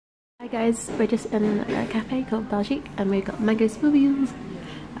Hi guys, we're just in a cafe called Belgique and we've got mango smoothies.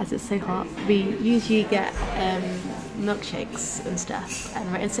 As it's so hot, we usually get milkshakes and stuff,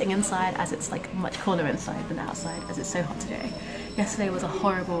 and we're sitting inside as it's like much cooler inside than outside as it's so hot today. Yesterday was a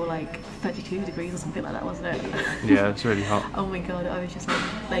horrible like 32 degrees or something like that, wasn't it? Yeah, it's really hot. Oh my god, I was just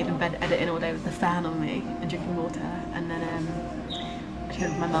like laid in bed editing all day with the fan on me and drinking water, and then I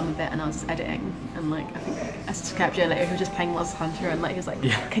showed my mum a bit and I was editing, and like I think I subscribed Joe later who was just playing Monster Hunter, and like he was like,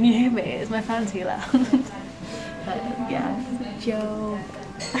 yeah. Can you hear me? Is my fan too loud? Yeah, Joe.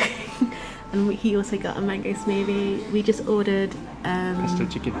 And he also got a mango smoothie. We just ordered pesto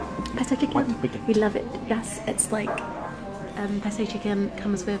chicken. Pesto chicken. We love it. Yes, it's like pesto chicken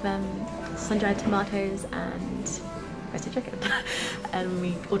comes with sun-dried tomatoes and pesto chicken. And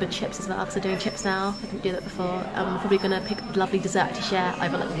we ordered chips as well because we're doing chips now. I didn't do that before. We're probably gonna pick a lovely dessert to share,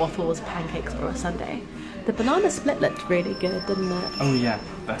 either like waffles, pancakes, or a sundae. The banana split looked really good, didn't it? Oh yeah,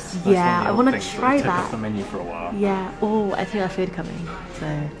 that's yeah. I want to try that. Took off the menu for a while. Yeah. Oh, I think our food coming.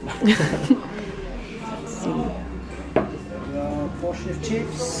 So let's see. Portion of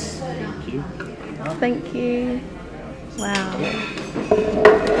chips. Thank you. Thank you. Wow.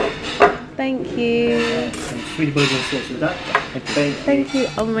 Thank you. Three burgers and sauce with that. Thank you.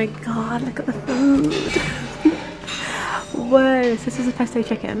 Oh my god, look at the food. Whoa, so this is a pesto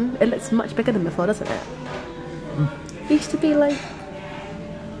chicken. It looks much bigger than before, doesn't it? It used to be like...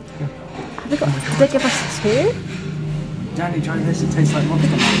 Have they got... Did they give us two? Danny, try this, it tastes like Monster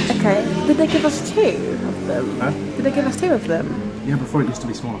Munch. Okay, did they give us two of them? Huh? Did they give us two of them? Yeah, before it used to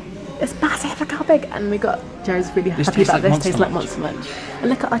be smaller. It's massive, look how big. And we got, Joe's really happy about this, tastes like Monster Munch. And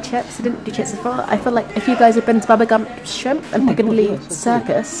look at our chips, I didn't do chips before. I feel like if you guys have been to Bubblegum Shrimp and Piccadilly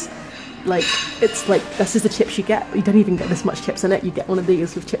Circus, like, it's like, this is the chips you get. You don't even get this much chips in it. You get one of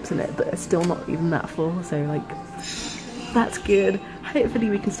these with chips in it, but it's still not even that full. So, like, that's good.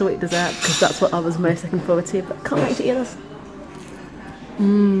 Hopefully we can still eat dessert, because that's what I was most looking forward to, but can't wait to eat this.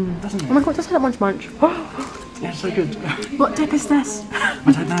 Doesn't it? Oh my god, just had a munch munch. Yeah, it's so good. What dip is this?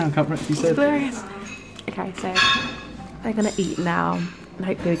 I don't know, I can't remember if you It's said. glorious. Okay, so we're gonna eat now, and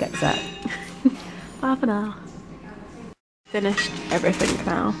hopefully we get dessert. Bye for now. Finished everything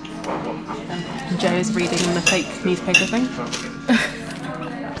now. Joe's reading the fake newspaper thing.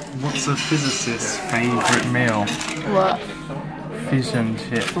 What's a physicist's favourite meal? What? Fish and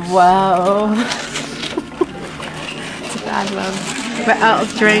chips. Wow. It's a bad one. We're out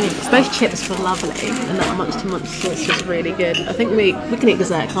of drinks. Those chips were lovely, and that munch to munch sauce was really good. I think we can eat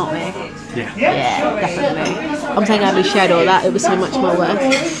dessert, can't we? Yeah. Yeah, definitely. I'm so glad we shared all that. It was so much more worth.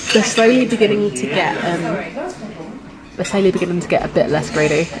 They're slowly beginning to get a bit less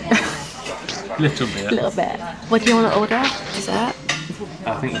greedy. Little bit. A little bit. What do you want to order? Dessert?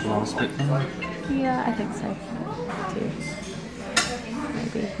 I think the one split them. Yeah, I think so. Too.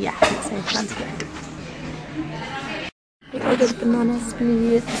 Maybe. Yeah, I think so. Sounds good. We ordered banana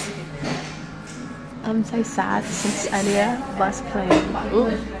smoothies. I'm so sad since earlier I was playing.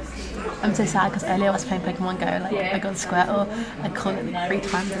 I'm so sad because earlier I was playing Pokemon Go. Like I got Squirtle, I called it like 3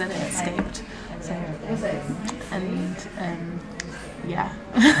 times and then it escaped. So, and yeah,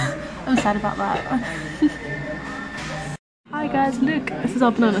 I'm sad about that. Hi guys, look, this is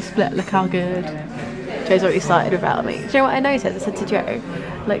our banana split. Look how good. Joe's already started without me. Do you know what I noticed? I said to Joe,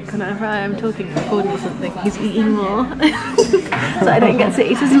 like whenever I'm talking, recording or something, he's eating more, so I don't get to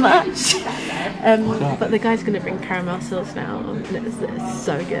eat as much. But the guy's going to bring caramel sauce now, and it's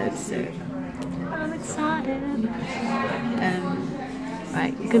so good. So I'm excited.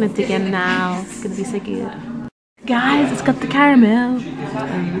 Right, we're gonna dig in now. It's gonna be so good. Guys, it's got the caramel.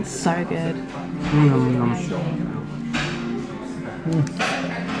 It's so good.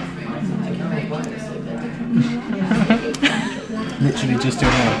 Literally just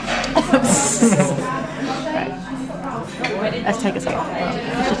doing that. Right. Let's take a second.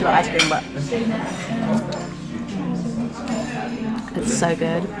 It's just about ice cream, but it's so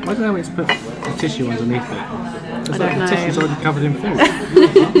good. I don't know why it's put the tissue underneath it. It's I like don't know. the tissue's already covered in food.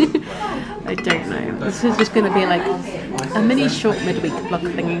 I don't know. This is just going to be like a mini short midweek vlog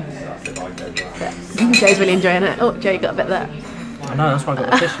thingy. But Joe's really enjoying it. Oh, Joe, you got a bit there. I know, that's why I got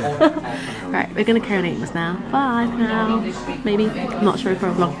the tissue. Right, we're going to carry on eating this now. Bye for now. Maybe. I'm not sure if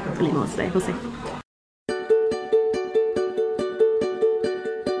our vlog really more today. We'll see.